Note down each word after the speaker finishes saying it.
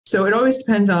So it always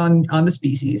depends on the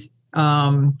species.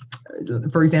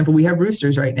 For example, we have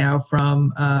roosters right now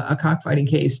from a cockfighting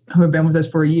case who have been with us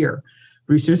for a year.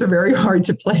 Roosters are very hard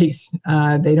to place.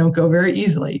 They don't go very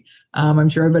easily. I'm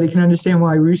sure everybody can understand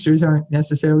why roosters aren't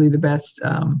necessarily the best,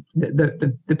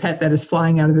 the pet that is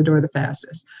flying out of the door the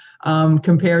fastest.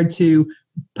 Compared to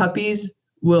puppies,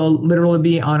 will literally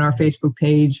be on our Facebook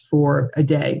page for a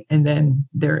day and then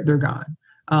they're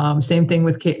gone. Same thing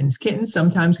with kittens. Kittens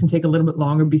sometimes can take a little bit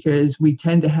longer because we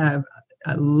tend to have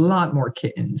a lot more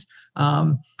kittens.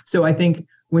 So I think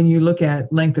when you look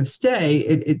at length of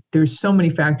stay, there's so many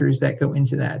factors that go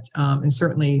into that. And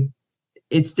certainly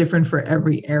it's different for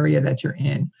every area that you're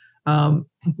in.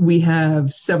 We have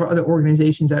several other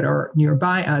organizations that are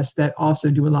nearby us that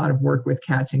also do a lot of work with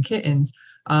cats and kittens.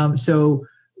 So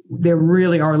there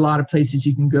really are a lot of places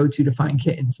you can go to find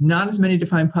kittens, not as many to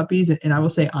find puppies. And I will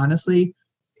say, honestly,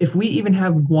 if we even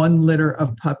have one litter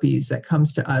of puppies that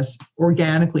comes to us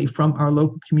organically from our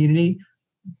local community,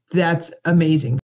 that's amazing.